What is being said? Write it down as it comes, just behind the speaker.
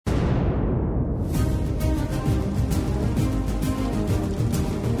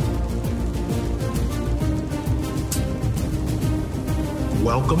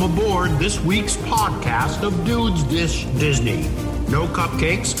Welcome aboard this week's podcast of Dudes Dish Disney. No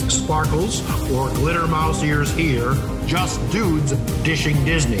cupcakes, sparkles, or glitter mouse ears here, just dudes dishing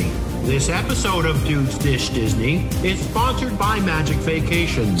Disney. This episode of Dudes Dish Disney is sponsored by Magic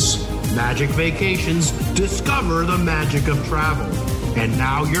Vacations. Magic Vacations, discover the magic of travel. And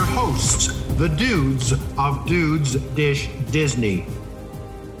now your hosts, the dudes of Dudes Dish Disney.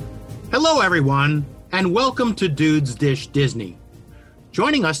 Hello everyone, and welcome to Dudes Dish Disney.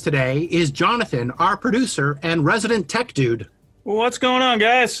 Joining us today is Jonathan, our producer and resident tech dude. What's going on,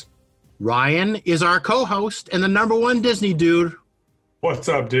 guys? Ryan is our co-host and the number one Disney dude. What's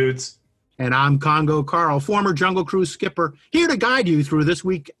up, dudes? And I'm Congo Carl, former Jungle Cruise skipper, here to guide you through this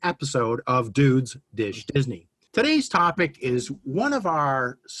week's episode of Dudes Dish Disney. Today's topic is one of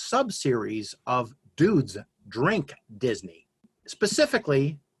our sub-series of Dudes Drink Disney.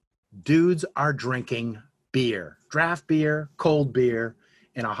 Specifically, dudes are drinking beer, draft beer, cold beer,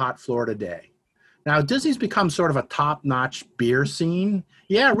 in a hot Florida day. Now, Disney's become sort of a top-notch beer scene.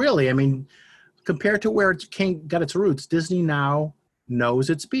 Yeah, really. I mean, compared to where it got its roots, Disney now knows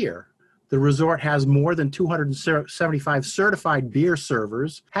its beer. The resort has more than 275 certified beer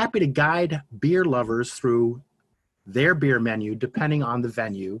servers, happy to guide beer lovers through their beer menu depending on the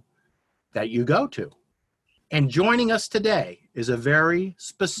venue that you go to. And joining us today is a very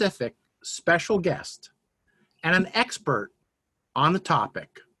specific, special guest and an expert on the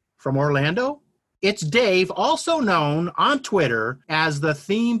topic. From Orlando, it's Dave, also known on Twitter as the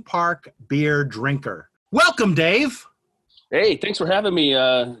Theme Park Beer Drinker. Welcome, Dave. Hey, thanks for having me.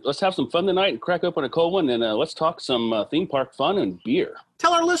 Let's have some fun tonight and crack open a cold one, and let's talk some theme park fun and beer.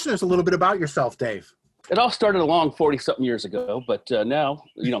 Tell our listeners a little bit about yourself, Dave. It all started along 40-something years ago, but now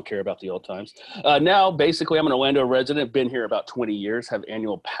you don't care about the old times. Now, basically, I'm an Orlando resident, been here about 20 years, have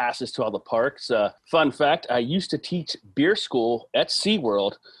annual passes to all the parks. Fun fact, I used to teach beer school at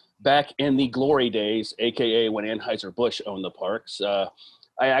SeaWorld back in the glory days, a.k.a. when Anheuser-Busch owned the parks.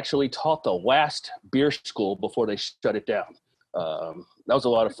 I actually taught the last beer school before they shut it down. That was a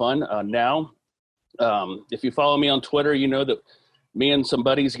lot of fun. Now, if you follow me on Twitter, you know that me and some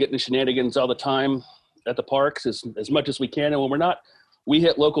buddies get into shenanigans all the time at the parks as much as we can. And when we're not, we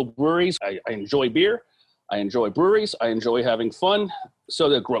hit local breweries. I enjoy beer. I enjoy breweries. I enjoy having fun. So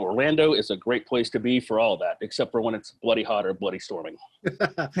the Orlando is a great place to be for all that, except for when it's bloody hot or bloody storming.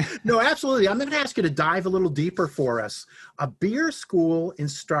 No, absolutely. I'm going to ask you to dive a little deeper for us. A beer school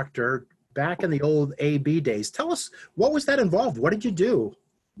instructor back in the old AB days. Tell us, what was that involved? What did you do?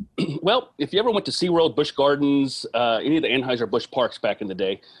 Well, if you ever went to SeaWorld, Busch Gardens, any of the Anheuser-Busch parks back in the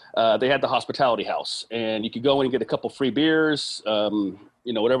day, they had the hospitality house, and you could go in and get a couple free beers,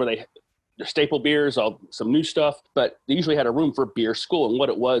 whatever their staple beers, some new stuff, but they usually had a room for beer school. And what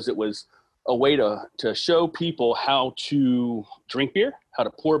it was a way to show people how to drink beer, how to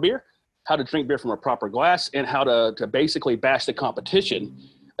pour beer, how to drink beer from a proper glass, and how to basically bash the competition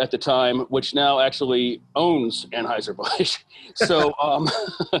at the time, which now actually owns Anheuser-Busch. So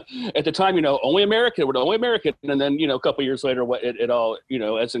at the time, only American, we're the only American. And then, a couple of years later, it all,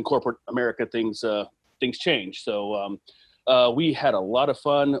 as in corporate America, things change. So we had a lot of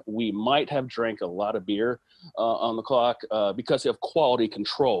fun. We might have drank a lot of beer on the clock because of quality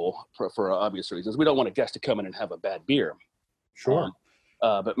control for obvious reasons. We don't want a guest to come in and have a bad beer. Sure.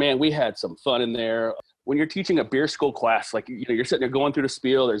 But man, we had some fun in there. When you're teaching a beer school class, like, you're sitting there going through the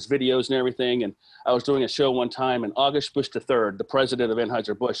spiel, there's videos and everything. And I was doing a show one time, and August Busch III, the president of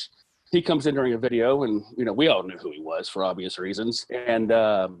Anheuser-Busch, he comes in during a video, and, we all knew who he was for obvious reasons. And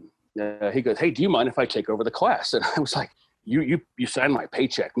he goes, "Hey, do you mind if I take over the class?" And I was like, you signed my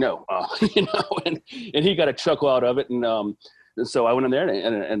paycheck. No, and he got a chuckle out of it. And so I went in there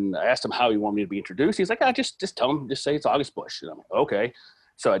and I asked him how he wanted me to be introduced. He's like, just tell him, just say it's August Busch. And I'm like, okay.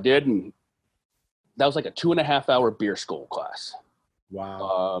 So I did, and that was like a 2.5-hour beer school class.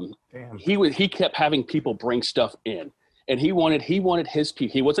 Wow. Damn. He kept having people bring stuff in, and he wanted his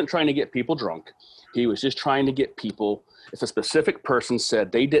people. He wasn't trying to get people drunk. He was just trying to get people. If a specific person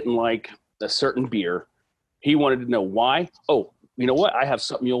said they didn't like a certain beer, he wanted to know why. Oh, you know what? I have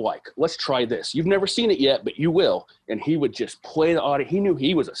something you'll like. Let's try this. You've never seen it yet, but you will. And he would just play the audience. He knew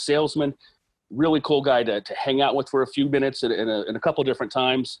he was a salesman, really cool guy to hang out with for a few minutes and a couple different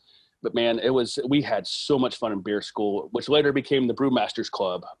times. But man, we had so much fun in beer school, which later became the Brewmasters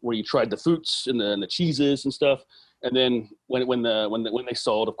Club, where you tried the fruits and the cheeses and stuff. And then when they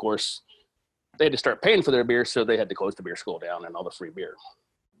sold, of course, they had to start paying for their beer, so they had to close the beer school down and all the free beer.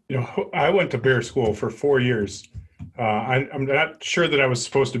 I went to beer school for 4 years. I'm not sure that I was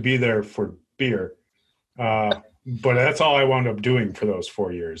supposed to be there for beer. but that's all I wound up doing for those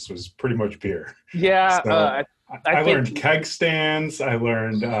 4 years was pretty much beer. Yeah, So I think- learned keg stands. I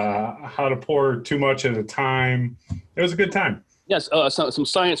learned how to pour too much at a time. It was a good time. Yes, some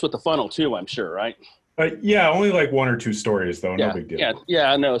science with the funnel too, I'm sure, right? Yeah, only like 1 or 2 stories though. No big deal.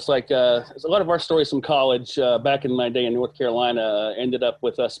 Yeah. I know. It's like a lot of our stories from college back in my day in North Carolina ended up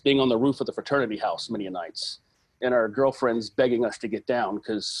with us being on the roof of the fraternity house many nights, and our girlfriends begging us to get down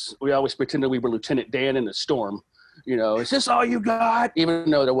because we always pretended we were Lieutenant Dan in the storm. You know, is this all you got?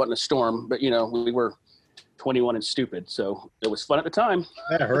 Even though there wasn't a storm, but you know, we were 21 and stupid, so it was fun at the time.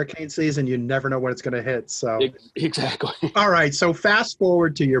 Yeah, hurricane season, you never know when it's going to hit. So Exactly. all right, so fast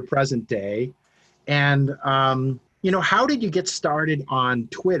forward to your present day, and how did you get started on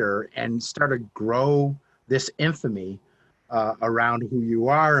Twitter and start to grow this infamy around who you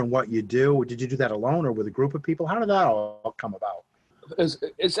are and what you do? Did you do that alone or with a group of people? How did that all come about?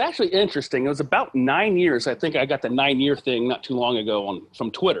 It's actually interesting. It was about 9 years. I think I got the 9-year thing not too long ago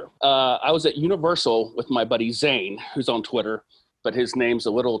from Twitter. I was at Universal with my buddy Zane, who's on Twitter, but his name's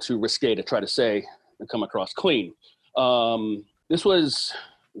a little too risque to try to say and come across clean. This was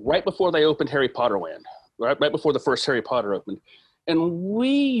right before they opened Harry Potter Land, right before the first Harry Potter opened. And we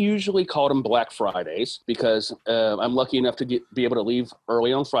usually called them Black Fridays because I'm lucky enough to be able to leave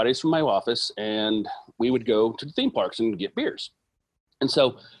early on Fridays from my office, and we would go to the theme parks and get beers. And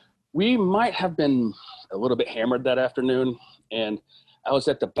so we might have been a little bit hammered that afternoon, and I was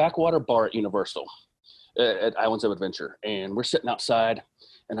at the Backwater Bar at Universal at Islands of Adventure, and we're sitting outside,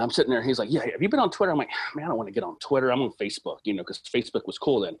 and I'm sitting there. He's like, "Yeah, have you been on Twitter?" I'm like, "Man, I don't want to get on Twitter. I'm on Facebook, because Facebook was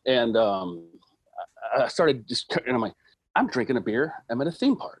cool then." And I started and I'm like, "I'm drinking a beer. I'm at a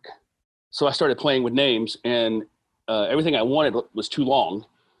theme park." So I started playing with names, and everything I wanted was too long.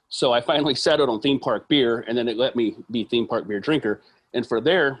 So I finally settled on theme park beer, and then it let me be theme park beer drinker. And for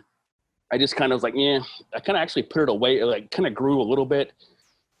there, I just kind of was like, I kind of actually put it away, like kind of grew a little bit.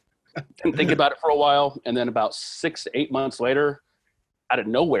 Didn't think about it for a while. And then about 6 to 8 months later, out of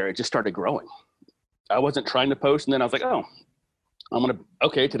nowhere, it just started growing. I wasn't trying to post. And then I was like, today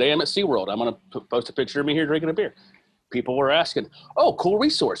I'm at SeaWorld. I'm going to post a picture of me here drinking a beer. People were asking, "Oh, cool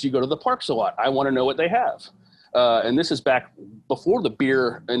resource. You go to the parks a lot. I want to know what they have." And this is back before the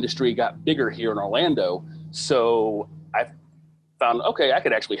beer industry got bigger here in Orlando. So I found, I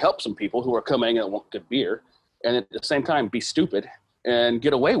could actually help some people who are coming and want good beer and at the same time be stupid and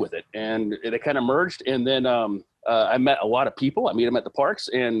get away with it. And they kind of merged. And then I met a lot of people. I meet them at the parks,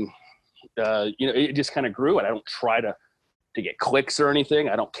 and it just kind of grew. And I don't try to get clicks or anything.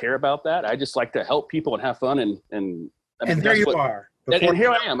 I don't care about that. I just like to help people and have fun. And there you are. And here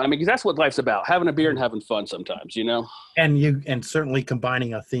I am. Because that's what life's about, having a beer and having fun sometimes, And certainly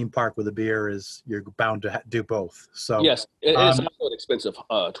combining a theme park with a beer you're bound to do both. So yes, it's also an expensive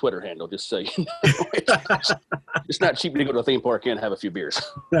Twitter handle, just so you know. It's not cheap to go to a theme park and have a few beers.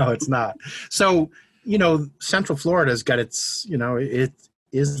 No, it's not. So, Central Florida's got its, it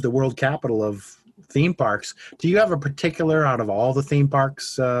is the world capital of theme parks. Do you have a particular, out of all the theme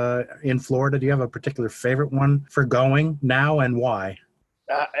parks in Florida, do you have a particular favorite one for going now, and why?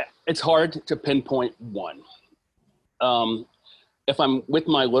 It's hard to pinpoint one. If I'm with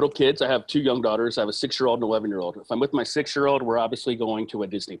my little kids, I have 2 young daughters. I have a 6-year-old and 11-year-old. If I'm with my 6-year-old, we're obviously going to a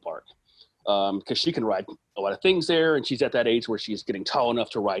Disney park because she can ride a lot of things there, and she's at that age where she's getting tall enough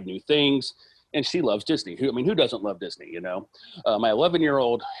to ride new things. And she loves Disney. Who doesn't love Disney, My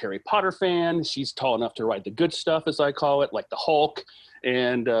 11-year-old Harry Potter fan, she's tall enough to ride the good stuff, as I call it, like the Hulk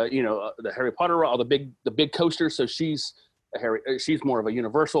and, the Harry Potter, all the big coasters. So she's more of a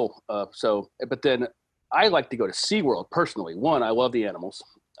Universal. But then I like to go to SeaWorld personally. One, I love the animals.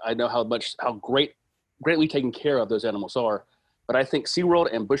 I know how greatly taken care of those animals are. But I think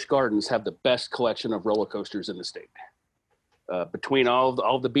SeaWorld and Busch Gardens have the best collection of roller coasters in the state. Between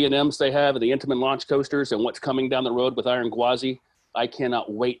all the B&Ms they have and the Intamin launch coasters and what's coming down the road with Iron Gwazi, I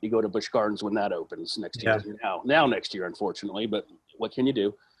cannot wait to go to Busch Gardens when that opens next year. Now next year, unfortunately, but what can you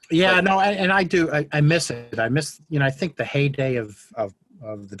do? Yeah, and I do. I miss it. I miss, I think the heyday of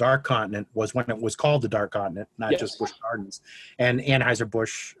the Dark Continent was when it was called the Dark Continent, not just Busch Gardens. And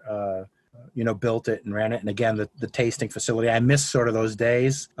Anheuser-Busch, built it and ran it. And again, the tasting facility, I miss sort of those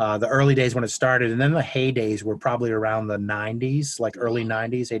days, the early days when it started. And then the heydays were probably around the 90s, like early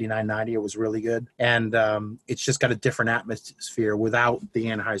 90s, 89, 90. It was really good. And it's just got a different atmosphere without the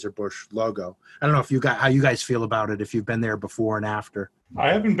Anheuser-Busch logo. I don't know how you guys feel about it, if you've been there before and after.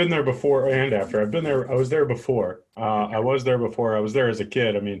 I haven't been there before and after. I was there before. I was there as a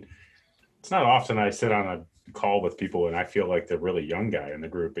kid. It's not often I sit on call with people and I feel like the really young guy in the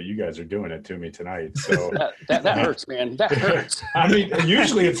group, but you guys are doing it to me tonight. So that hurts, man. That hurts. I mean,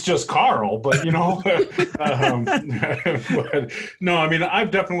 usually it's just Carl, but but, no, I mean,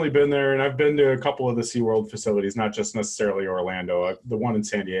 I've definitely been there, and I've been to a couple of the SeaWorld facilities, not just necessarily Orlando. The one in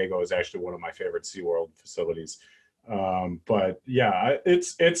San Diego is actually one of my favorite SeaWorld facilities. But yeah,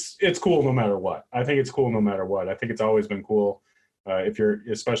 it's cool no matter what. I think it's cool no matter what. I think it's always been cool.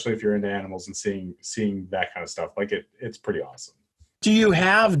 Especially if you're into animals and seeing that kind of stuff, like it's pretty awesome.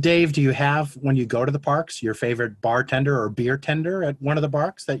 Dave, do you have, when you go to the parks, your favorite bartender or beer tender at one of the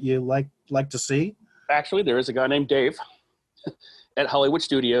parks that you like to see? Actually, there is a guy named Dave at Hollywood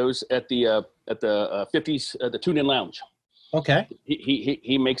Studios at the 50s, the Tune In Lounge. Okay.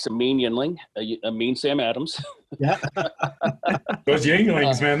 He makes a mean Yingling, a mean Sam Adams. Yeah. Those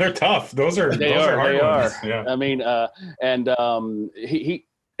Yinglings, man, they're tough. Those are hard ones. Yeah. I mean, he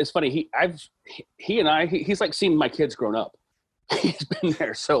it's funny. He's like seeing my kids grown up. He's been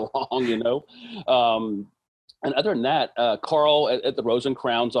there so long, And other than that, Carl at the Rose and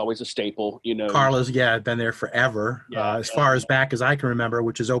Crown's always a staple, Carl has, been there forever, as far as back as I can remember,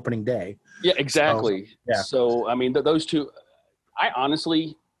 which is opening day. Yeah, exactly. So, yeah. So, I mean, those two, I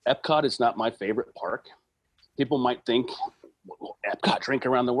honestly, Epcot is not my favorite park. People might think, well, Epcot, drink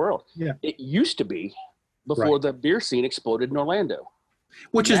around the world. Yeah. It used to be before the beer scene exploded in Orlando.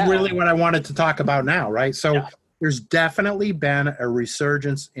 Which is really what I wanted to talk about now, right? So there's definitely been a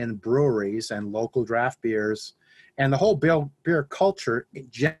resurgence in breweries and local draft beers and the whole beer culture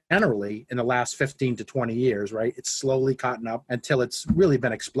generally in the last 15 to 20 years, right? It's slowly caught up until it's really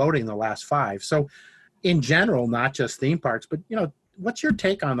been exploding in the last 5. So in general, not just theme parks, but, what's your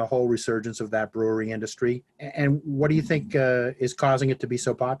take on the whole resurgence of that brewery industry? And what do you think is causing it to be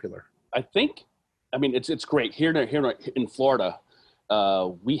so popular? I mean, it's great. Here in Florida,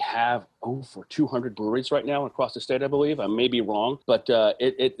 we have over 200 breweries right now across the state, I believe. I may be wrong, but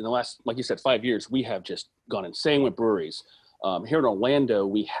in the last, like you said, 5 years, we have just gone insane with breweries. Here in Orlando,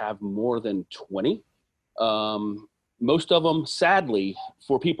 we have more than 20. Most of them, sadly,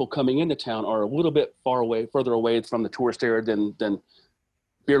 for people coming into town, are a little bit further away from the tourist area than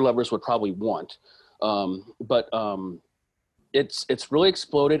beer lovers would probably want. But it's really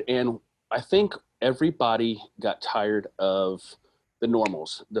exploded, and I think everybody got tired of the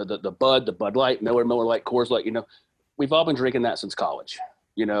normals, the Bud Light, Miller Lite, Coors Light. We've all been drinking that since college.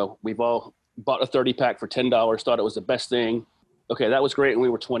 We've all bought a 30-pack for $10, thought it was the best thing. Okay, that was great when we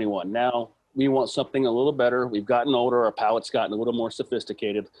were 21. Now we want something a little better. We've gotten older. Our palate's gotten a little more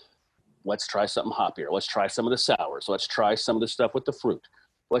sophisticated. Let's try something hoppier. Let's try some of the sours. Let's try some of the stuff with the fruit.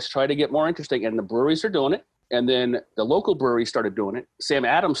 Let's try to get more interesting. And the breweries are doing it. And then the local breweries started doing it. Sam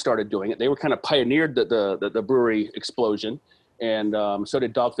Adams started doing it. They were kind of pioneered the brewery explosion. And so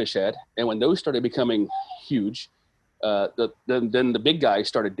did Dogfish Head. And when those started becoming huge, then the big guys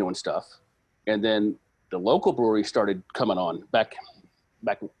started doing stuff. And then the local breweries started coming on back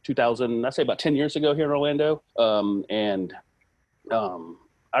in 2000, I'd say about 10 years ago here in Orlando.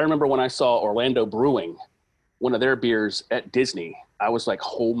 I remember when I saw Orlando Brewing, one of their beers at Disney, I was like,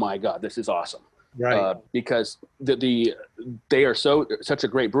 oh my God, this is awesome. Right. Because they are such a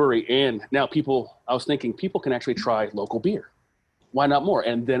great brewery. And now I was thinking people can actually try local beer. Why not more?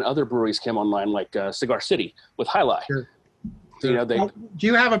 And then other breweries came online, like Cigar City with High Life. Sure. Do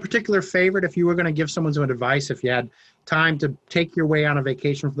you have a particular favorite if you were going to give someone some advice, if you had time to take your way on a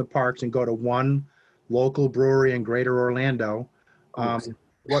vacation from the parks and go to one local brewery in Greater Orlando? What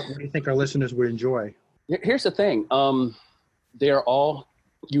do you think our listeners would enjoy? Here's the thing. They are all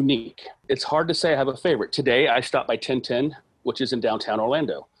unique. It's hard to say I have a favorite. Today, I stopped by 1010, which is in downtown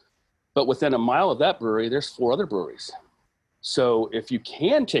Orlando. But within a mile of that brewery, there's 4 other breweries. So if you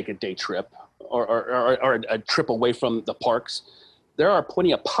can take a day trip or a trip away from the parks, there are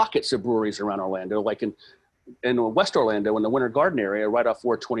plenty of pockets of breweries around Orlando, like in West Orlando, in the Winter Garden area, right off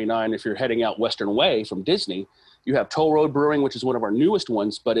 429. If you're heading out Western Way from Disney, you have Toll Road Brewing, which is one of our newest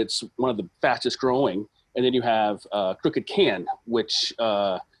ones, but it's one of the fastest growing. And then you have Crooked Can, which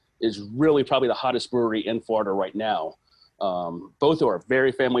is really probably the hottest brewery in Florida right now. Both are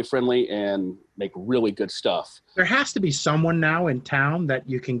very family friendly and make really good stuff. There has to be someone now in town that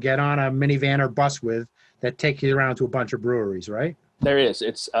you can get on a minivan or bus with that takes you around to a bunch of breweries, right? There is.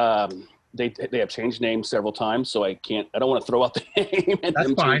 It's they have changed names several times, so I don't want to throw out the name.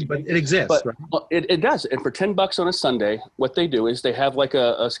 That's fine, but it exists. But, right? well, it does. And for $10 on a Sunday, what they do is they have like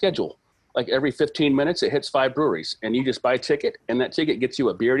a schedule. Like every 15 minutes, it hits 5 breweries, and you just buy a ticket, and that ticket gets you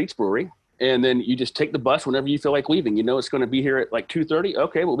a beer at each brewery. And then you just take the bus whenever you feel like leaving. It's going to be here at like 2:30.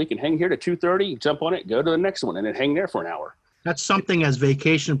 Okay, well, we can hang here to 2:30, jump on it, go to the next one, and then hang there for an hour. That's something as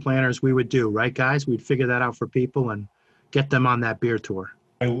vacation planners we would do, right, guys? We'd figure that out for people and get them on that beer tour.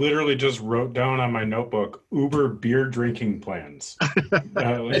 I literally just wrote down on my notebook Uber beer drinking plans.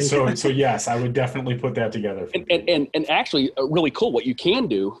 So yes, I would definitely put that together. And actually, really cool. What you can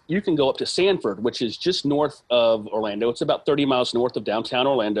do, you can go up to Sanford, which is just north of Orlando. It's about 30 miles north of downtown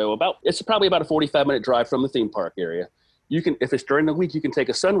Orlando. It's probably about a 45-minute drive from the theme park area. You can, if it's during the week, you can take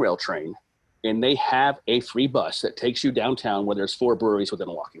a Sunrail train, and they have a free bus that takes you downtown where there's 4 breweries within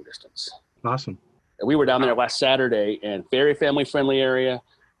a walking distance. Awesome. And we were down there last Saturday, and very family-friendly area,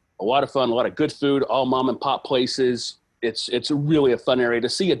 a lot of fun, a lot of good food, all mom-and-pop places. It's really a fun area to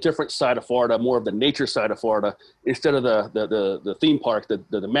see a different side of Florida, more of the nature side of Florida, instead of the theme park,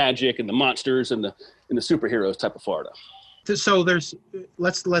 the magic and the monsters and the superheroes type of Florida. So there's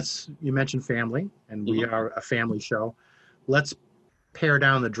let's you mentioned family, and we are a family show. Let's pare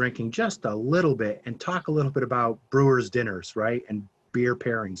down the drinking just a little bit and talk a little bit about brewers' dinners, right? And beer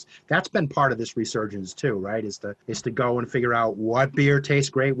pairings. That's been part of this resurgence too, right? Is to go and figure out what beer tastes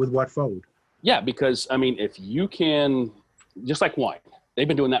great with what food. Yeah, because I mean, if you can, just like wine, they've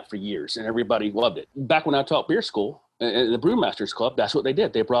been doing that for years and everybody loved it. Back when I taught beer school in the Brewmasters Club, that's what they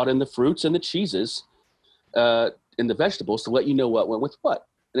did. They brought in the fruits and the cheeses and the vegetables to let you know what went with what.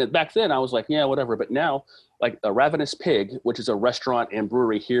 And back then I was like, yeah, whatever. But now, like a Ravenous Pig, which is a restaurant and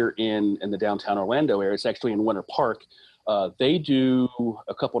brewery here in the downtown Orlando area, it's actually in Winter Park. They do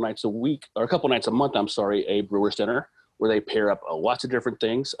a couple nights a month, a brewers dinner where they pair up lots of different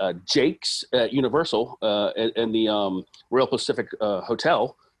things. Jake's at Universal and the Royal Pacific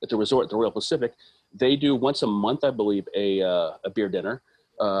Hotel at the resort, the Royal Pacific, they do once a month, I believe, a beer dinner.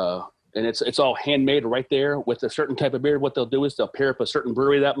 And it's all handmade right there with a certain type of beer. What they'll do is they'll pair up a certain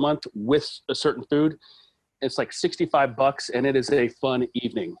brewery that month with a certain food. It's like $65, and it is a fun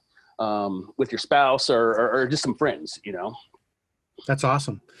evening with your spouse or just some friends, you know. That's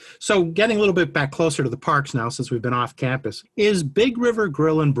awesome. So getting a little bit back closer to the parks now, since we've been off campus, is Big River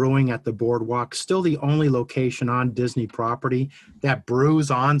Grill and Brewing at the Boardwalk still the only location on Disney property that brews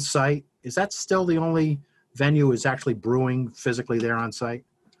on site? Is that still the only venue is actually brewing physically there on site?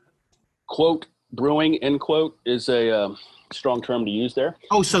 Quote, brewing, end quote, is a strong term to use there.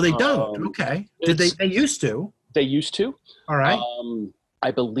 Oh, so they don't. Okay. Did they used to? They used to. All right.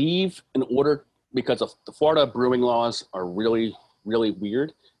 I believe because of the Florida brewing laws are really, really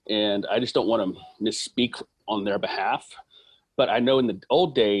weird, and I just don't want to misspeak on their behalf. But I know in the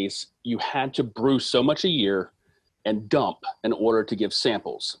old days, you had to brew so much a year and dump in order to give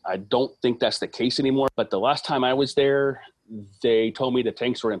samples. I don't think that's the case anymore. But the last time I was there, they told me the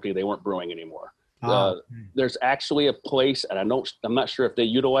tanks were empty. They weren't brewing anymore. There's actually a place, and I'm not sure if they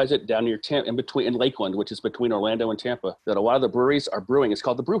utilize it down near in Lakeland, which is between Orlando and Tampa, that a lot of the breweries are brewing. It's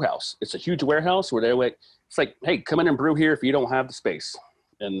called the Brew House. It's a huge warehouse where it's like, hey, come in and brew here if you don't have the space.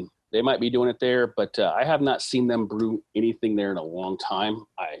 And they might be doing it there, but I have not seen them brew anything there in a long time.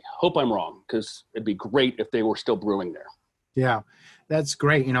 I hope I'm wrong, because it'd be great if they were still brewing there. Yeah, that's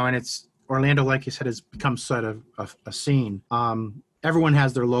great. You know, and it's Orlando, like you said, has become sort of a scene. Everyone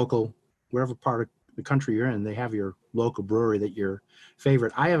has their local, wherever part of the country you're in, they have your local brewery that your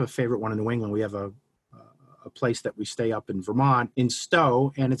favorite. I have a favorite one in New England. We have a place that we stay up in Vermont, in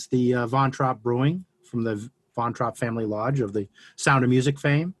Stowe, and it's the Von Trapp Brewing from the Von Trapp Family Lodge of the Sound of Music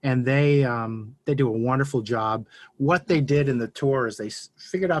fame. And they do a wonderful job. What they did in the tour is they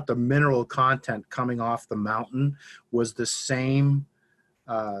figured out the mineral content coming off the mountain was the same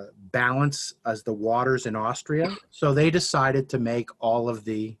balance as the waters in Austria. So they decided to make all of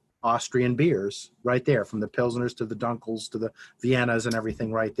the Austrian beers right there, from the Pilsners to the Dunkels to the Viennas and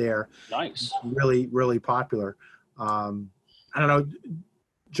everything right there. Nice. Really, really popular. I don't know,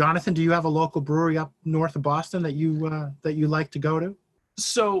 Jonathan, do you have a local brewery up north of Boston that you like to go to?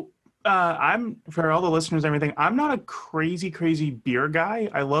 So I'm, for all the listeners and everything, I'm not a crazy beer guy.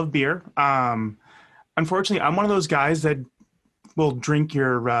 I love beer. Unfortunately, I'm one of those guys that will drink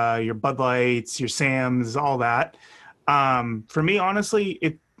your Bud Lights, your Sam's, all that. For me,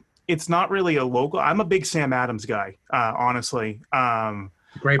 honestly, it's not really a local. I'm a big Sam Adams guy, honestly.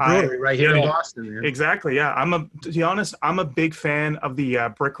 Great brewery right here in Boston. Man. Exactly, yeah. To be honest, I'm a big fan of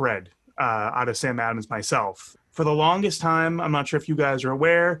the Brick Red out of Sam Adams myself. For the longest time, I'm not sure if you guys are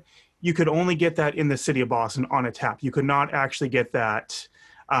aware, you could only get that in the city of Boston on a tap. You could not actually get that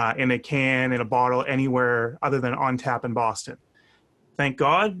in a can, in a bottle, anywhere other than on tap in Boston. Thank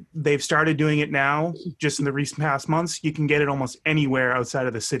God they've started doing it now. Just in the recent past months, you can get it almost anywhere outside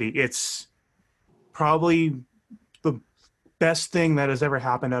of the city. It's probably the best thing that has ever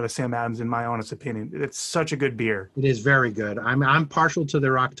happened out of Sam Adams, in my honest opinion. It's such a good beer. It is very good. I'm partial to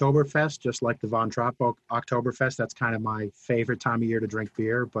their Oktoberfest, just like the Von Trapp Oktoberfest. That's kind of my favorite time of year to drink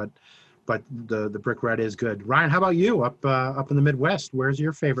beer, but the Brick Red is good. Ryan, how about you up in the Midwest? Where's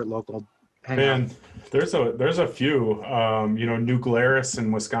your favorite local hangout? Man, there's a few. New Glarus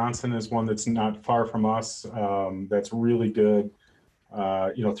in Wisconsin is one that's not far from us. That's really good.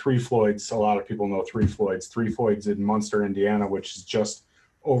 Three Floyds. A lot of people know Three Floyds. Three Floyds in Munster, Indiana, which is just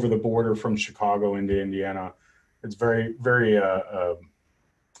over the border from Chicago into Indiana. It's very, very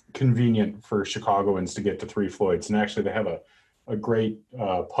convenient for Chicagoans to get to Three Floyds. And actually, they have a great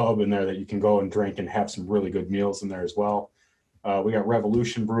pub in there that you can go and drink and have some really good meals in there as well. We got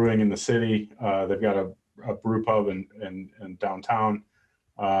Revolution Brewing in the city. They've got a brew pub in downtown.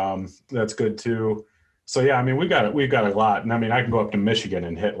 That's good too. So yeah, I mean, we've got a lot, and I mean, I can go up to Michigan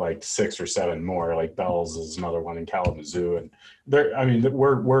and hit like 6 or 7 more. Like Bell's is another one in Kalamazoo, and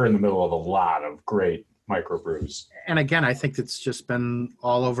we're in the middle of a lot of great microbrews. And again, I think it's just been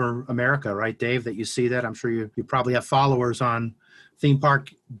all over America, right, Dave? That you see that. I'm sure you probably have followers on Theme Park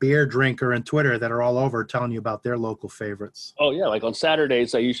Beer Drinker and Twitter that are all over telling you about their local favorites. Oh yeah, like on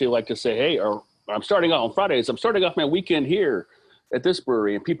Saturdays, I usually like to say, hey, or I'm starting off on Fridays. I'm starting off my weekend here at this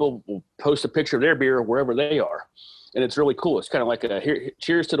brewery, and people will post a picture of their beer wherever they are. And it's really cool. It's kind of like a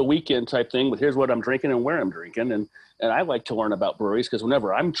cheers to the weekend type thing, but here's what I'm drinking and where I'm drinking. And I like to learn about breweries because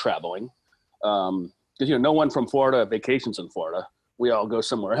whenever I'm traveling, because, no one from Florida vacations in Florida. We all go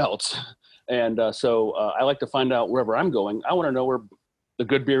somewhere else. And so I like to find out wherever I'm going. I want to know where the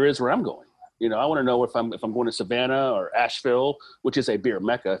good beer is where I'm going. I want to know if I'm going to Savannah or Asheville, which is a beer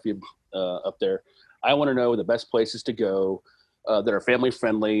mecca if you up there. I want to know the best places to go that are family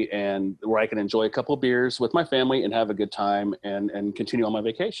friendly and where I can enjoy a couple of beers with my family and have a good time and continue on my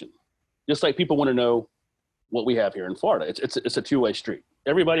vacation. Just like people want to know what we have here in Florida. It's a two-way street.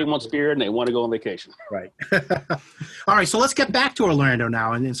 Everybody wants beer and they want to go on vacation. Right. All right. So let's get back to Orlando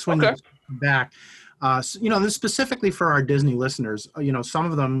now and swing back. This specifically for our Disney listeners, some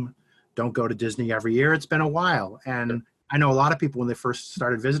of them don't go to Disney every year. It's been a while. And I know a lot of people, when they first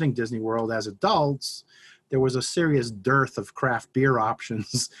started visiting Disney World as adults, there was a serious dearth of craft beer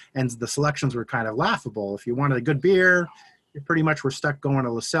options, and the selections were kind of laughable. If you wanted a good beer, you pretty much were stuck going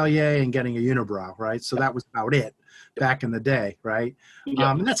to Le Cellier and getting a Unibrow, right? So that was about it back in the day, right?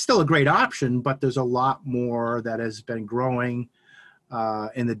 Yeah. And that's still a great option, but there's a lot more that has been growing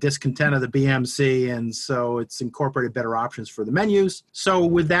in the discontent of the BMC, and so it's incorporated better options for the menus. So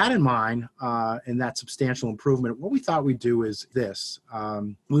with that in mind, and that substantial improvement, what we thought we'd do is this.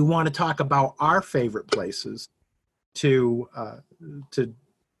 We want to talk about our favorite places to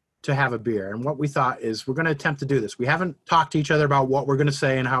have a beer. And what we thought is we're going to attempt to do this. We haven't talked to each other about what we're going to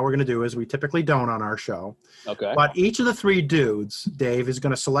say and how we're going to do, as we typically don't on our show. Okay. But each of the 3 dudes, Dave, is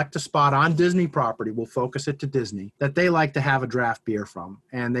going to select a spot on Disney property. We'll focus it to Disney that they like to have a draft beer from.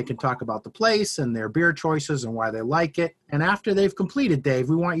 And they can talk about the place and their beer choices and why they like it. And after they've completed, Dave,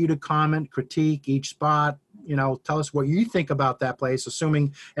 we want you to comment, critique each spot, tell us what you think about that place,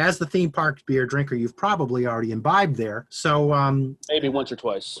 assuming as the theme park beer drinker, you've probably already imbibed there. So maybe once or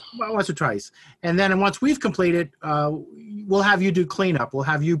twice. Well, once or twice. And then once we've completed, we'll have you do cleanup. We'll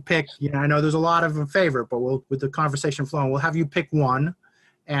have you pick, I know there's a lot of them favorite, but with the conversation flowing, we'll have you pick one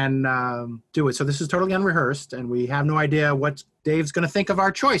and do it. So this is totally unrehearsed, and we have no idea what Dave's going to think of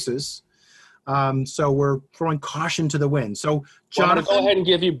our choices. So we're throwing caution to the wind. So, Jonathan, I'm going to go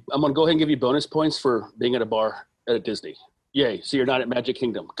ahead and give you bonus points for being at a bar at a Disney. Yay! So you're not at Magic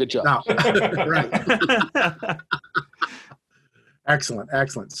Kingdom. Good job. No. Right.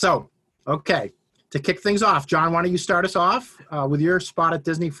 Excellent. So, okay, to kick things off, John, why don't you start us off with your spot at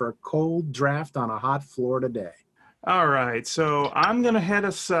Disney for a cold draft on a hot Florida day? All right, so I'm going to head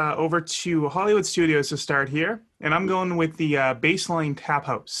us over to Hollywood Studios to start here, and I'm going with the Baseline Tap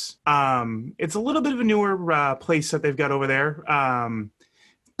House. It's a little bit of a newer place that they've got over there.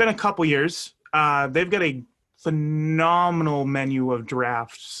 It's been a couple years. They've got a phenomenal menu of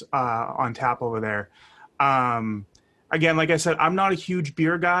drafts on tap over there. Again, like I said, I'm not a huge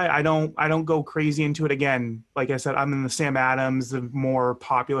beer guy. I don't go crazy into it. Again, like I said, I'm in the Sam Adams, the more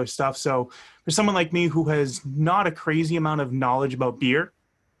popular stuff. So for someone like me who has not a crazy amount of knowledge about beer,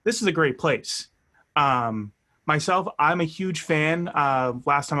 this is a great place. Myself, I'm a huge fan.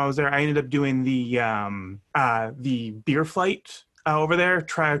 Last time I was there, I ended up doing the beer flight over there.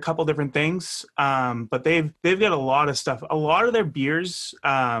 Try a couple different things, but they've got a lot of stuff. A lot of their beers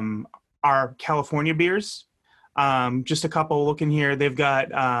are California beers. Just a couple looking here. They've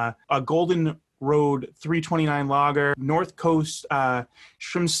got a Golden Road 329 lager, North Coast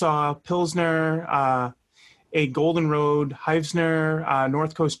Shrimsaw Pilsner, a Golden Road, Heisner,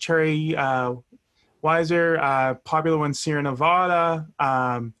 North Coast Cherry, Weiser, popular one, Sierra Nevada,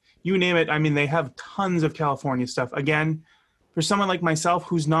 you name it. I mean, they have tons of California stuff. Again, for someone like myself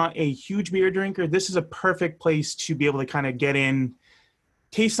who's not a huge beer drinker, this is a perfect place to be able to kind of get in,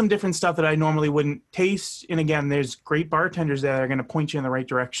 taste some different stuff that I normally wouldn't taste. And again, there's great bartenders that are going to point you in the right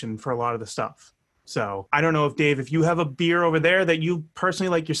direction for a lot of the stuff. So I don't know if Dave, if you have a beer over there that you personally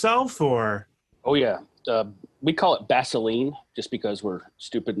like yourself, or... Oh, yeah. We call it Vaseline just because we're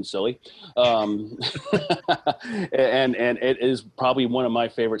stupid and silly. And it is probably one of my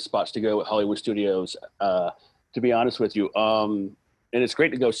favorite spots to go at Hollywood Studios, to be honest with you. And it's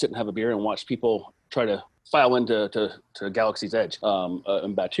great to go sit and have a beer and watch people try to file into to Galaxy's Edge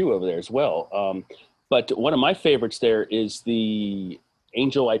and Batu over there as well. But one of my favorites there is the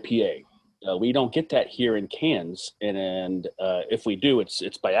Angel IPA. We don't get that here in cans, and if we do,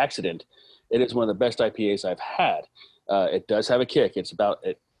 it's by accident. It is one of the best IPAs I've had. It does have a kick. It's about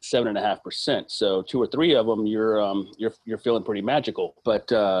at 7.5%. So 2 or 3 of them, you're feeling pretty magical.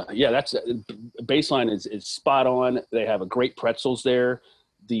 But yeah, that's baseline is spot on. They have a great pretzels there.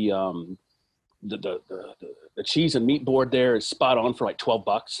 The cheese and meat board there is spot on for like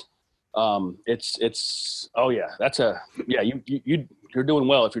 $12. It's oh yeah, you're doing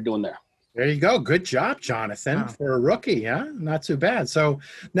well if you're doing there. There you go. Good job, Jonathan, Wow. for a rookie. Huh? Not too bad. So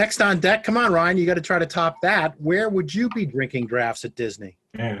next on deck, come on, Ryan, you got to try to top that. Where would you be drinking drafts at Disney?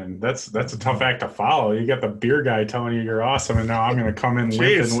 Man, that's a tough act to follow. You got the beer guy telling you you're awesome, and now I'm going to come in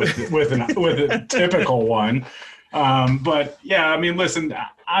limping with a typical one. But yeah, I mean, listen,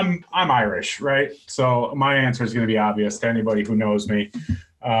 I'm Irish, right? So my answer is going to be obvious to anybody who knows me.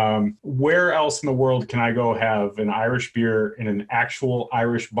 Where else in the world can I go have an Irish beer in an actual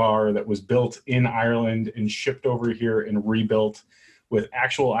Irish bar that was built in Ireland and shipped over here and rebuilt with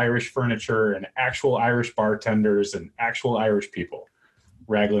actual Irish furniture and actual Irish bartenders and actual Irish people?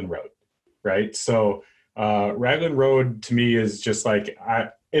 Raglan Road, right? So Raglan Road to me is just like,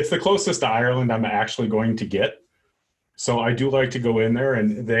 it's the closest to Ireland I'm actually going to get. So I do like to go in there,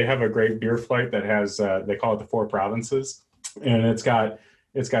 and they have a great beer flight that has, they call it the Four Provinces, and it's got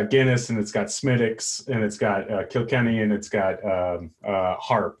Guinness, and it's got Smittix, and it's got Kilkenny, and it's got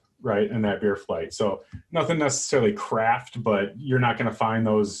Harp, right, in that beer flight. So nothing necessarily craft, but you're not going to find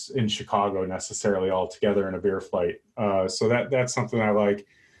those in Chicago necessarily all together in a beer flight. So that's something I like.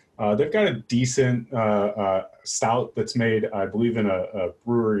 They've got a decent stout that's made, I believe, in a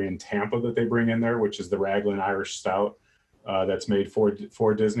brewery in Tampa that they bring in there, which is the Raglan Irish Stout that's made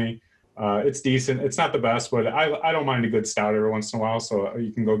for Disney. It's decent. It's not the best, but I don't mind a good stout every once in a while, so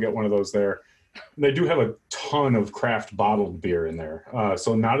you can go get one of those there. They do have a ton of craft bottled beer in there.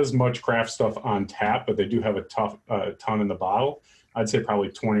 So not as much craft stuff on tap, but they do have a ton in the bottle. I'd say probably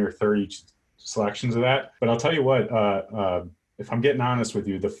 20 or 30 selections of that. But I'll tell you what, if I'm getting honest with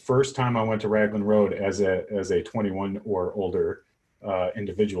you, the first time I went to Raglan Road as a 21 or older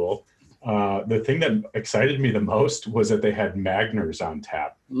individual, the thing that excited me the most was that they had Magners on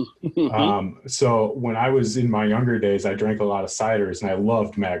tap. So when I was in my younger days, I drank a lot of ciders and I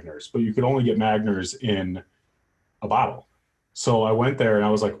loved Magners, but you could only get Magners in a bottle. So I went there and I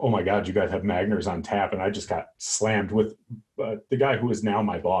was like, oh my God, you guys have Magners on tap. And I just got slammed with the guy who is now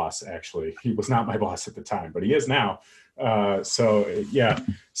my boss, actually. He was not my boss at the time, but he is now. Yeah,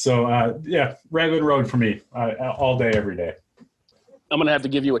 Raglan Road for me, all day, every day. I'm going to have to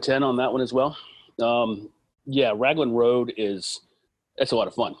give you a 10 on that one as well. Yeah, Raglan Road it's a lot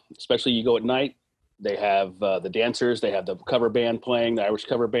of fun, especially you go at night. They have the dancers, they have the cover band playing, the Irish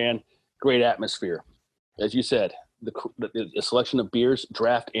cover band, great atmosphere. As you said, the selection of beers,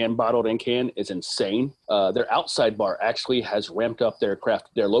 draft and bottled and can, is insane. Their outside bar actually has ramped up their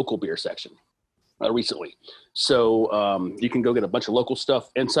local beer section recently. So you can go get a bunch of local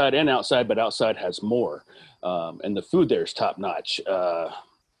stuff inside and outside, but outside has more. And the food there is top notch.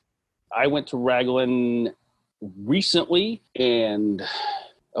 I went to Raglan recently, and I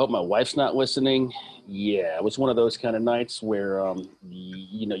hope my wife's not listening. Yeah, it was one of those kind of nights where,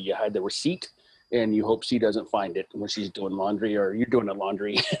 you hide the receipt and you hope she doesn't find it when she's doing laundry, or you're doing the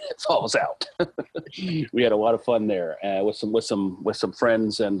laundry, it falls out. We had a lot of fun there with some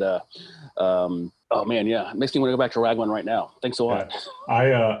friends, and oh man, yeah, it makes me want to go back to Raglan right now. Thanks a lot.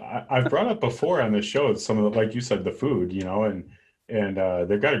 Yeah. I've brought up before on the show some of the, like you said, the food, and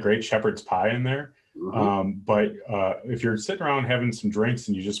they've got a great shepherd's pie in there. Mm-hmm. But if you're sitting around having some drinks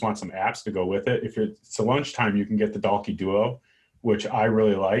and you just want some apps to go with it, if it's a lunchtime, you can get the Dalkey Duo, which I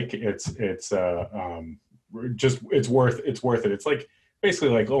really like. It's worth it. It's like basically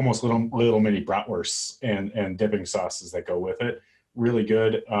like almost little mini bratwursts and dipping sauces that go with it. really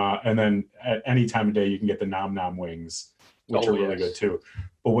good. And then at any time of day, you can get the Nom Nom wings, which are really good too.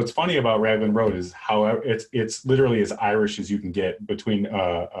 But what's funny about Raglan Road is how it's literally as Irish as you can get between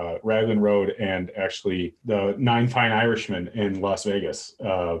Raglan Road and actually the Nine Fine Irishmen in Las Vegas.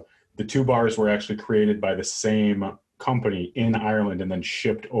 The two bars were actually created by the same company in Ireland and then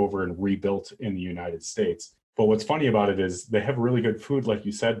shipped over and rebuilt in the United States. But what's funny about it is they have really good food, like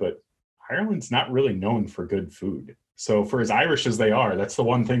you said, but Ireland's not really known for good food. So for as Irish as they are, that's the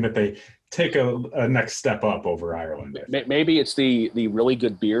one thing that they take a next step up over Ireland. Maybe it's the really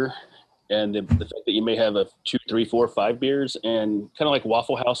good beer and the fact that you may have 2, 3, 4, 5 beers, and kind of like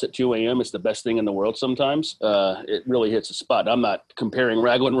Waffle House at 2 a.m. It's the best thing in the world sometimes. It really hits a spot. I'm not comparing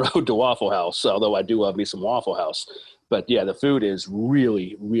Raglan Road to Waffle House, although I do love me some Waffle House. But yeah, the food is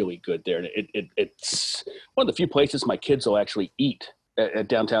really, really good there. It's one of the few places my kids will actually eat at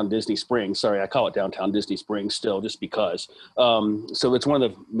downtown Disney Springs. Sorry, I call it downtown Disney Springs still just because. So it's one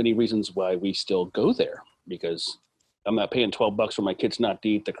of the many reasons why we still go there, because I'm not paying $12 for my kids not to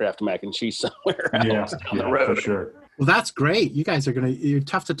eat the Kraft mac and cheese somewhere else down the road. For sure. Well, that's great. You guys you're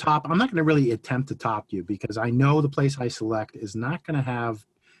tough to top. I'm not going to really attempt to top you because I know the place I select is not going to have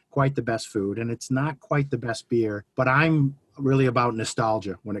quite the best food and it's not quite the best beer, but I'm really about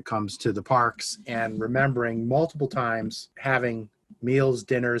nostalgia when it comes to the parks and remembering multiple times having meals,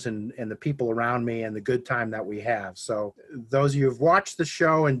 dinners, and the people around me and the good time that we have. So those of you who've watched the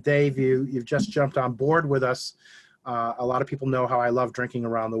show, and Dave, you've just jumped on board with us. A lot of people know how I love drinking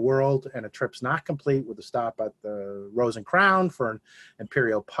around the world, and a trip's not complete with a stop at the Rose and Crown for an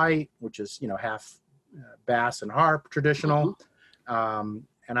Imperial Pint, which is, half Bass and Harp traditional.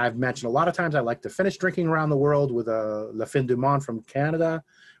 And I've mentioned a lot of times I like to finish drinking around the world with a Le Fin du Monde from Canada,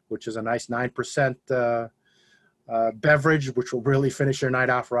 which is a nice 9% beverage, which will really finish your night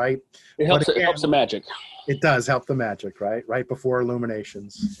off right. It helps the magic. It does help the magic, right? Right before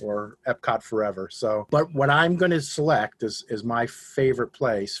Illuminations or Epcot Forever. So, but what I'm going to select is my favorite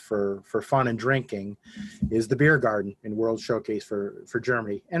place for fun and drinking is the Beer Garden in World Showcase for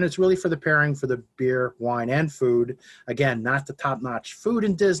Germany. And it's really for the pairing for the beer, wine, and food. Again, not the top-notch food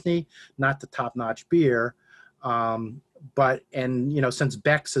in Disney, not the top-notch beer. But since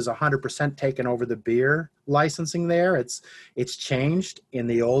Beck's is 100% taken over the beer licensing there, it's changed. In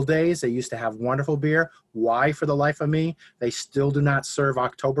the old days, they used to have wonderful beer. Why, for the life of me, they still do not serve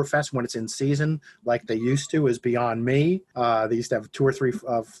Oktoberfest when it's in season like they used to is beyond me. They used to have 2 or 3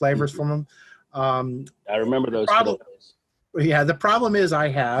 flavors from them. I remember those. Yeah, the problem is I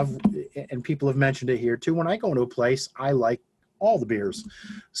have, and people have mentioned it here too, when I go into a place, I like all the beers.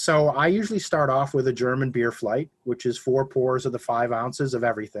 So I usually start off with a German beer flight, which is 4 pours of the 5 ounces of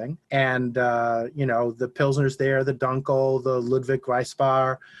everything. And, the Pilsner's there, the Dunkel, the Ludwig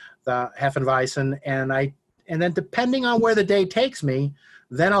Weissbar, the Hefeweizen. And then depending on where the day takes me,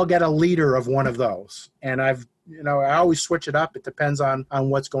 then I'll get a liter of one of those. And I always switch it up. It depends on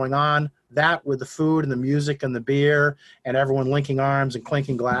what's going on. That with the food and the music and the beer and everyone linking arms and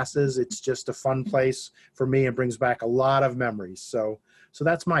clinking glasses, it's just a fun place for me and brings back a lot of memories. So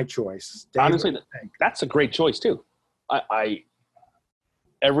that's my choice. Dave, honestly, that's a great choice too. I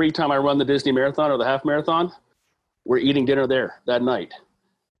every time I run the Disney Marathon or the half marathon, we're eating dinner there that night.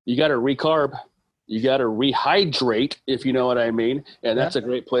 You got to recarb. You got to rehydrate, if you know what I mean. And that's a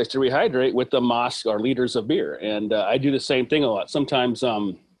great place to rehydrate with the Moss or liters of beer. And I do the same thing a lot. Sometimes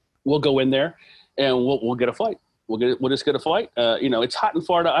we'll go in there and we'll get a flight. We'll just get a flight. It's hot in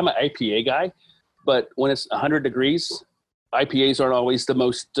Florida. I'm an IPA guy, but when it's 100 degrees, IPAs aren't always the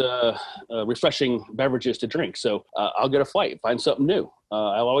most refreshing beverages to drink. So I'll get a flight, find something new.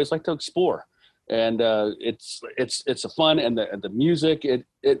 I always like to explore. And it's a fun, and the music, it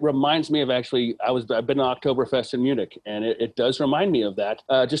reminds me of actually, I've been to Oktoberfest in Munich, and it does remind me of that.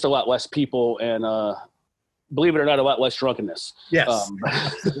 Just a lot less people, and believe it or not, a lot less drunkenness. Yes.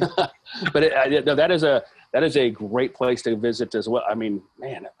 But that is a great place to visit as well. I mean,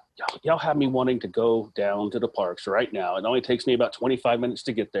 man, y'all have me wanting to go down to the parks right now. It only takes me about 25 minutes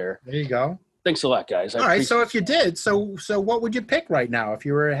to get there. There you go. Thanks a lot, guys. All right. So if you did, so what would you pick right now? If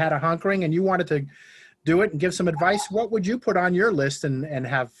you had a hunkering and you wanted to do it and give some advice, what would you put on your list and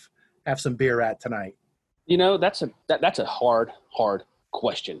have some beer at tonight? That's a hard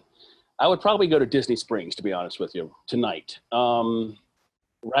question. I would probably go to Disney Springs, to be honest with you, tonight. The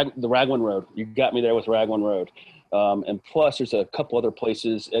Raglan Road. You got me there with Raglan Road. And plus, there's a couple other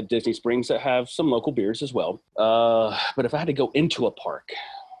places at Disney Springs that have some local beers as well. But if I had to go into a park,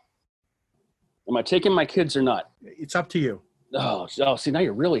 am I taking my kids or not? It's up to you. Oh, see, now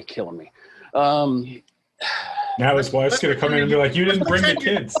you're really killing me. Now his wife's going to come in and be like, you didn't bring the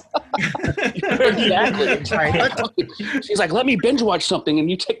kids. Exactly. Right. She's like, let me binge watch something, and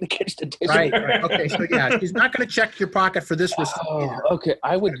you take the kids to Disney. Right. Okay. So yeah, she's not going to check your pocket for this receipt. Oh, okay.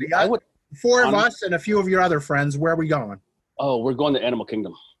 I would. 4 of us and a few of your other friends. Where are we going? Oh, we're going to Animal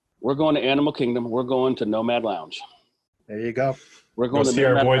Kingdom. We're going to Nomad Lounge. There you go. We're going Go to see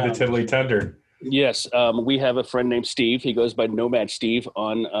our Nomad boy, Lounge. the Tiddly Tender. Yes, we have a friend named Steve. He goes by Nomad Steve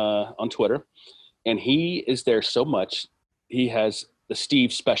on Twitter, and he is there so much. He has the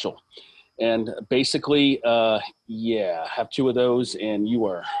Steve special, and basically, have 2 of those, and you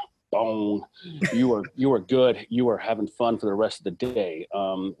are bone. You are good. You are having fun for the rest of the day.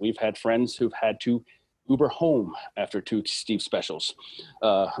 We've had friends who've had to Uber home after 2 Steve specials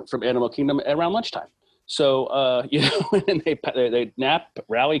from Animal Kingdom around lunchtime. So, and they nap,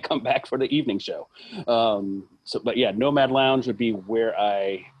 rally, come back for the evening show. But yeah, Nomad Lounge would be where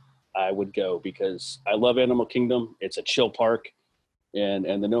I would go because I love Animal Kingdom. It's a chill park, and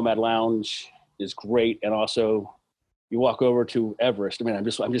the Nomad Lounge is great. And also, you walk over to Everest. I mean, I'm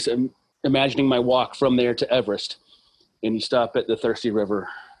just imagining my walk from there to Everest, and you stop at the Thirsty River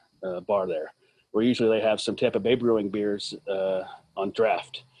bar there, where usually they have some Tampa Bay Brewing beers on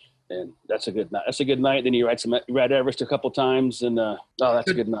draft. And that's a good night. Then you ride Everest a couple times, and that's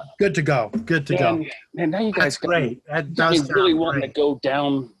a good night. Good to go. And now you guys That's great. That got does me really sound wanting great. to go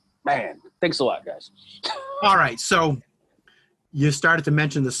down. Man, thanks a lot, guys. All right. So you started to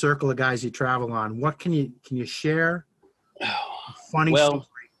mention the circle of guys you travel on. What can you share? A funny story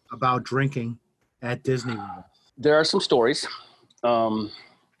about drinking at Disney World. There are some stories. Our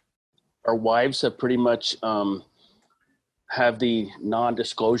wives have pretty much have the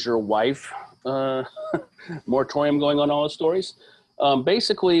non-disclosure wife moratorium going on all the stories.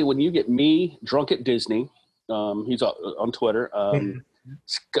 Basically, when you get me drunk at Disney, he's on Twitter,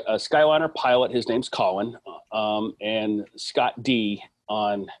 Skyliner pilot, his name's Colin, and Scott D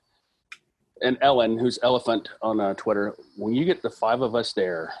and Ellen, who's Elephant on Twitter. When you get the 5 of us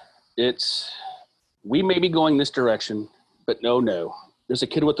there, we may be going this direction, but no. There's a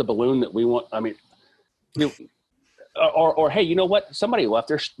kid with a balloon that we want. I mean, or hey, you know what? Somebody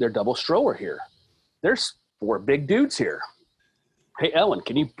left their double stroller here. There's 4 big dudes here. Hey, Ellen,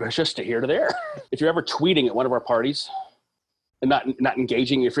 can you push us to here to there? If you're ever tweeting at one of our parties and not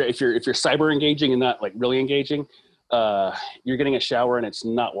engaging, if you're cyber engaging and not like really engaging, you're getting a shower and it's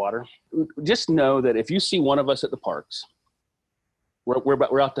not water. Just know that if you see one of us at the parks,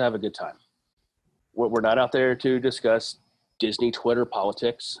 we're out to have a good time. We're not out there to discuss Disney Twitter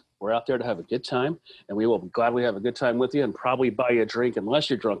politics. We're out there to have a good time, and we will gladly have a good time with you and probably buy you a drink unless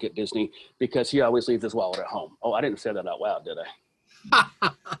you're drunk at Disney, because he always leaves his wallet at home. Oh, I didn't say that out loud, did I?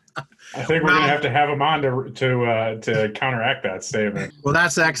 I think we're going to have him on to counteract that statement. Well,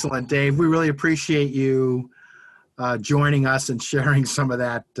 that's excellent, Dave. We really appreciate you joining us and sharing some of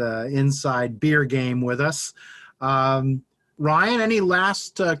that inside beer game with us. Ryan, any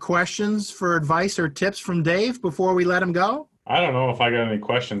last questions for advice or tips from Dave before we let him go? I don't know if I got any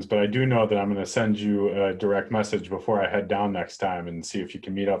questions, but I do know that I'm going to send you a direct message before I head down next time and see if you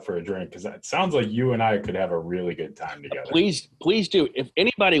can meet up for a drink, because it sounds like you and I could have a really good time together. Please do. If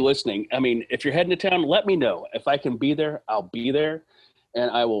anybody listening, I mean, if you're heading to town, let me know. If I can be there, I'll be there, and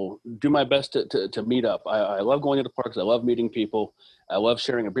I will do my best to meet up. I love going to the parks. I love meeting people. I love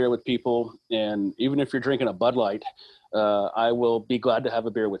sharing a beer with people, and even if you're drinking a Bud Light, I will be glad to have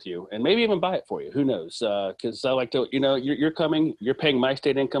a beer with you and maybe even buy it for you. Who knows? Because I like to, you're coming, you're paying my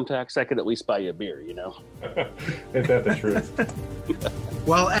state income tax. I could at least buy you a beer, Isn't that the truth?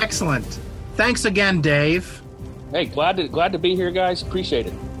 Well, excellent. Thanks again, Dave. Hey, glad to be here, guys. Appreciate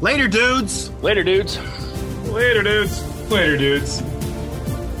it. Later, dudes. Later, dudes. Later, dudes. Later, dudes.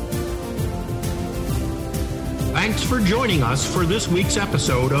 Thanks for joining us for this week's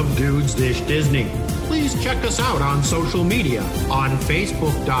episode of Dudes Dish Disney. Please check us out on social media on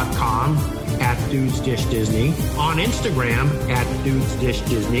Facebook.com@DudesDishDisney, on Instagram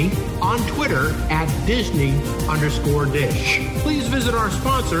 @DudesDishDisney, on Twitter @Disney_Dish. Please visit our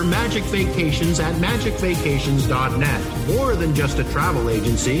sponsor, Magic Vacations, at magicvacations.net. More than just a travel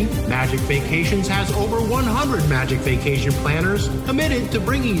agency, Magic Vacations has over 100 Magic Vacation planners committed to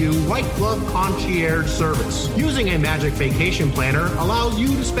bringing you white glove concierge service. Using a Magic Vacation planner allows you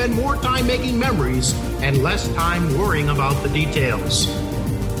to spend more time making memories and less time worrying about the details.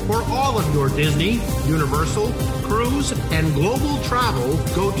 For all of your Disney, Universal, cruise, and global travel,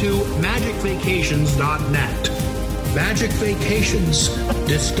 go to magicvacations.net. Magic Vacations.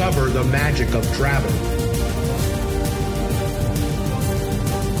 Discover the magic of travel.